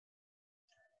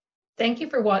Thank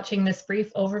you for watching this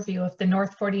brief overview of the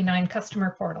North49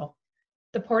 Customer Portal.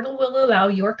 The portal will allow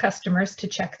your customers to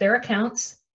check their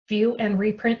accounts, view and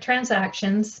reprint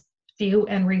transactions, view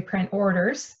and reprint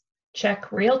orders,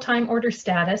 check real-time order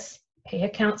status, pay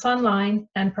accounts online,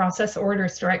 and process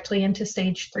orders directly into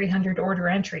Sage 300 order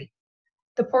entry.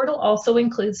 The portal also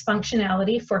includes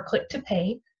functionality for click to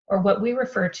pay, or what we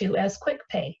refer to as quick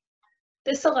pay.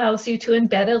 This allows you to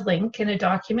embed a link in a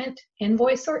document,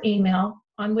 invoice, or email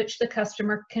on which the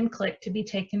customer can click to be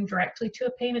taken directly to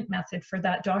a payment method for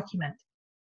that document.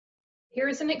 Here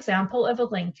is an example of a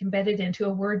link embedded into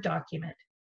a Word document.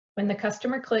 When the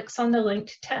customer clicks on the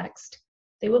linked text,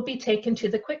 they will be taken to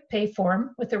the quick pay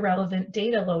form with the relevant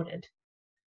data loaded.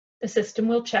 The system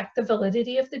will check the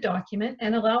validity of the document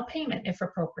and allow payment if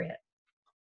appropriate.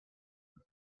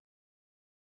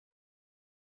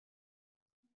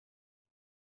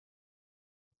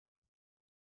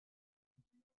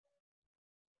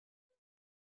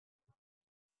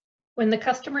 When the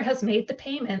customer has made the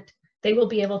payment, they will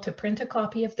be able to print a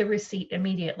copy of the receipt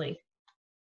immediately.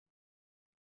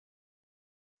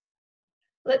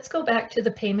 Let's go back to the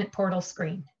payment portal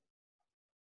screen.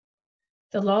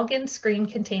 The login screen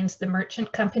contains the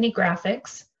merchant company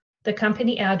graphics, the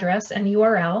company address and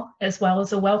URL, as well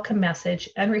as a welcome message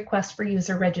and request for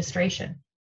user registration.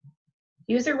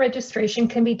 User registration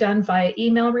can be done via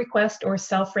email request or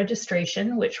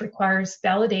self-registration, which requires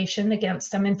validation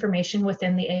against some information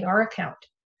within the AR account.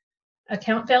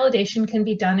 Account validation can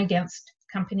be done against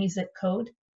company zip code,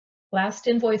 last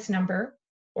invoice number,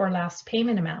 or last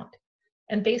payment amount.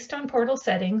 And based on portal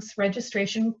settings,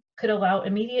 registration could allow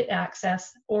immediate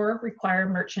access or require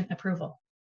merchant approval.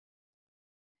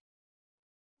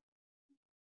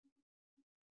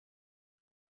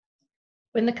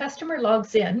 When the customer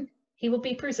logs in, he will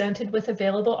be presented with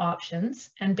available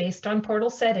options and based on portal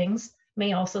settings,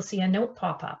 may also see a note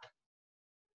pop up.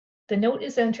 The note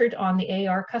is entered on the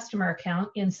AR customer account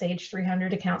in Sage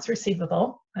 300 Accounts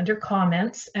Receivable under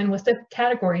Comments and with the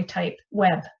category type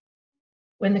Web.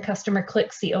 When the customer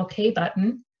clicks the OK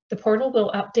button, the portal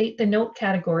will update the note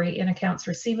category in Accounts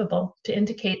Receivable to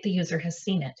indicate the user has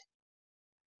seen it.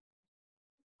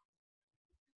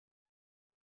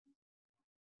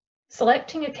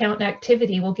 Selecting account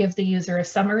activity will give the user a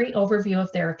summary overview of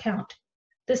their account.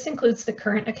 This includes the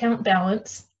current account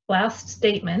balance, last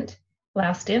statement,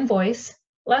 last invoice,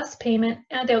 last payment,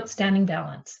 and outstanding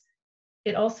balance.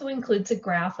 It also includes a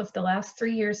graph of the last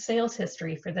 3 years' sales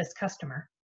history for this customer.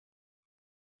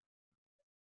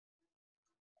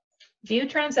 View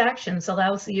transactions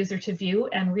allows the user to view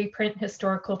and reprint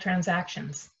historical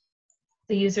transactions.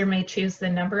 The user may choose the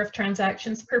number of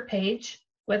transactions per page,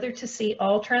 whether to see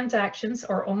all transactions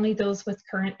or only those with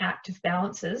current active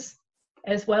balances,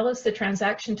 as well as the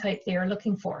transaction type they are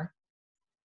looking for.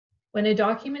 When a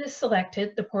document is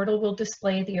selected, the portal will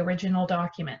display the original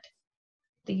document.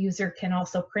 The user can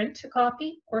also print a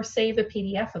copy or save a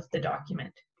PDF of the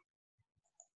document.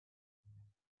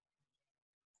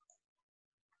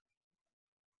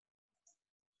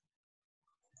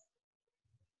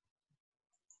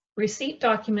 Receipt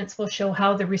documents will show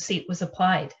how the receipt was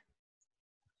applied.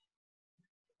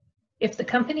 If the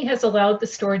company has allowed the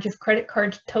storage of credit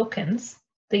card tokens,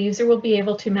 the user will be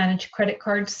able to manage credit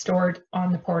cards stored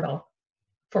on the portal.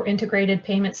 For integrated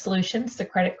payment solutions, the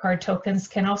credit card tokens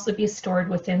can also be stored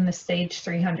within the Sage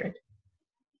 300.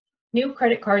 New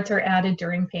credit cards are added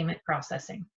during payment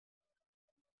processing.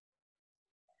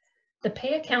 The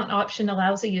Pay Account option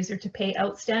allows a user to pay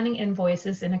outstanding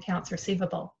invoices in Accounts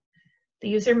Receivable. The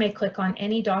user may click on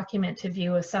any document to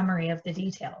view a summary of the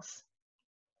details.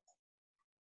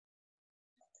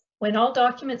 When all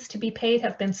documents to be paid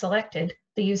have been selected,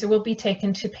 the user will be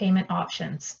taken to Payment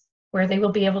Options, where they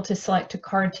will be able to select a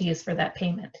card to use for that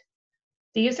payment.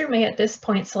 The user may at this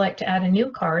point select to add a new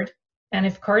card, and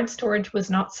if card storage was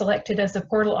not selected as a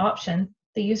portal option,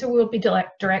 the user will be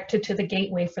directed to the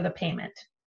gateway for the payment.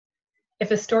 If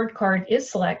a stored card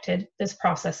is selected, this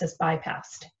process is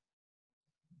bypassed.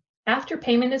 After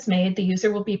payment is made, the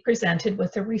user will be presented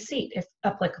with a receipt if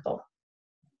applicable.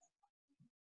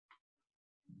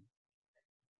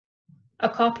 A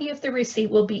copy of the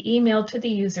receipt will be emailed to the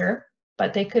user,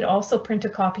 but they could also print a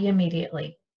copy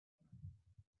immediately.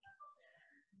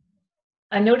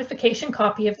 A notification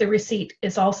copy of the receipt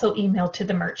is also emailed to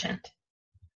the merchant.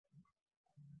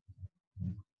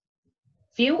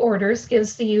 View Orders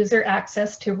gives the user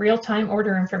access to real-time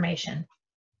order information.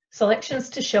 Selections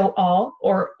to show all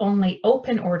or only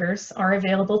open orders are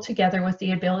available together with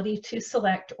the ability to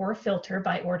select or filter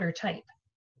by order type.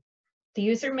 The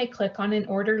user may click on an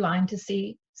order line to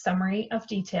see summary of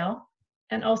detail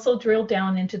and also drill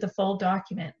down into the full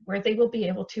document where they will be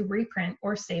able to reprint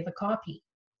or save a copy.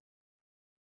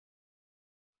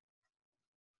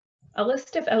 A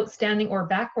list of outstanding or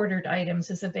backordered items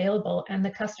is available, and the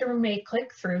customer may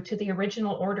click through to the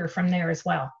original order from there as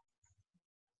well.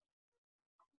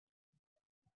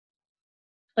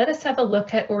 Let us have a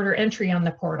look at order entry on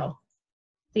the portal.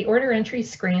 The order entry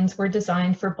screens were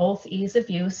designed for both ease of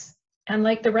use and,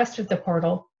 like the rest of the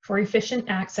portal, for efficient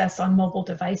access on mobile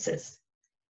devices.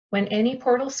 When any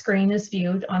portal screen is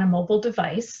viewed on a mobile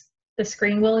device, the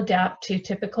screen will adapt to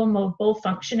typical mobile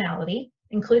functionality,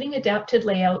 including adapted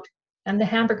layout and the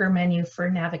hamburger menu for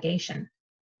navigation.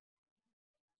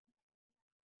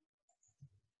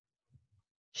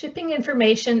 Shipping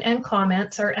information and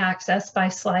comments are accessed by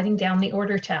sliding down the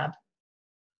Order tab.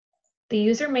 The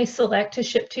user may select a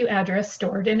ship-to address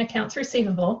stored in accounts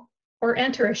receivable or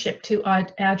enter a ship-to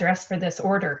address for this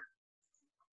order.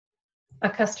 A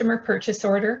customer purchase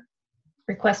order,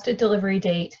 requested delivery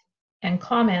date, and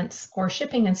comments or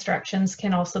shipping instructions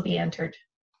can also be entered.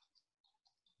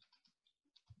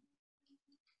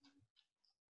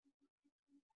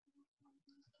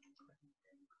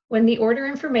 When the order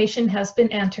information has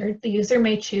been entered, the user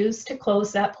may choose to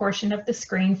close that portion of the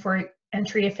screen for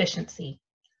entry efficiency.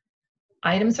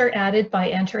 Items are added by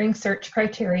entering search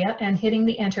criteria and hitting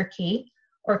the Enter key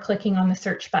or clicking on the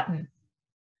search button.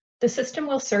 The system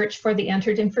will search for the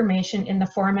entered information in the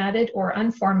formatted or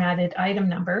unformatted item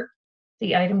number,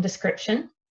 the item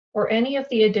description, or any of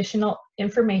the additional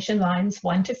information lines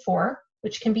 1 to 4,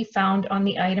 which can be found on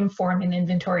the item form in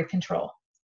Inventory Control.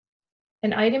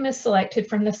 An item is selected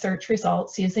from the search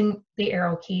results using the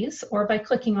arrow keys or by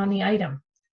clicking on the item.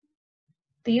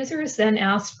 The user is then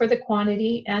asked for the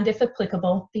quantity and, if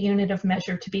applicable, the unit of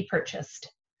measure to be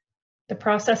purchased. The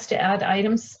process to add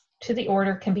items to the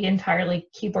order can be entirely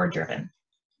keyboard driven.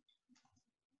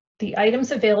 The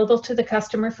items available to the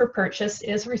customer for purchase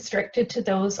is restricted to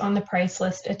those on the price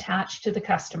list attached to the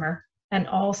customer, and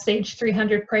all Sage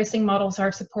 300 pricing models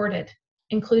are supported,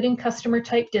 including customer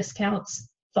type discounts,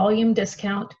 volume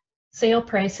discount, sale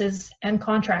prices, and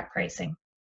contract pricing.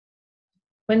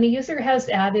 When the user has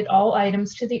added all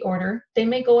items to the order, they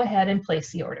may go ahead and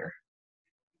place the order.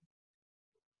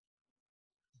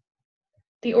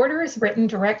 The order is written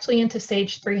directly into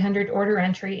Sage 300 order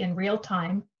entry in real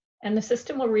time, and the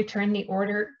system will return the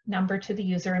order number to the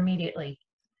user immediately.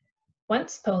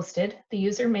 Once posted, the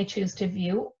user may choose to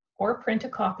view or print a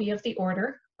copy of the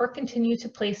order or continue to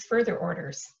place further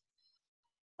orders.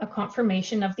 A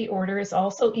confirmation of the order is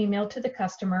also emailed to the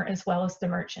customer as well as the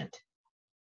merchant.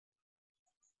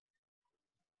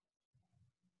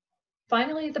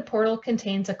 Finally, the portal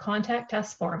contains a Contact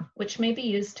Us form, which may be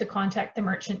used to contact the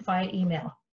merchant via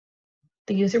email.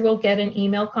 The user will get an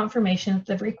email confirmation of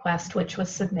the request which was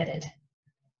submitted.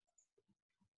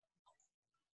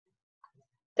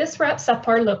 This wraps up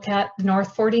our look at the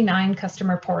North49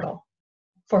 Customer Portal.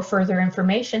 For further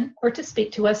information or to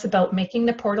speak to us about making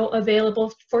the portal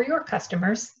available for your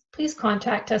customers, please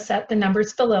contact us at the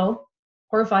numbers below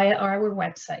or via our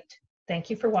website. Thank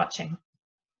you for watching.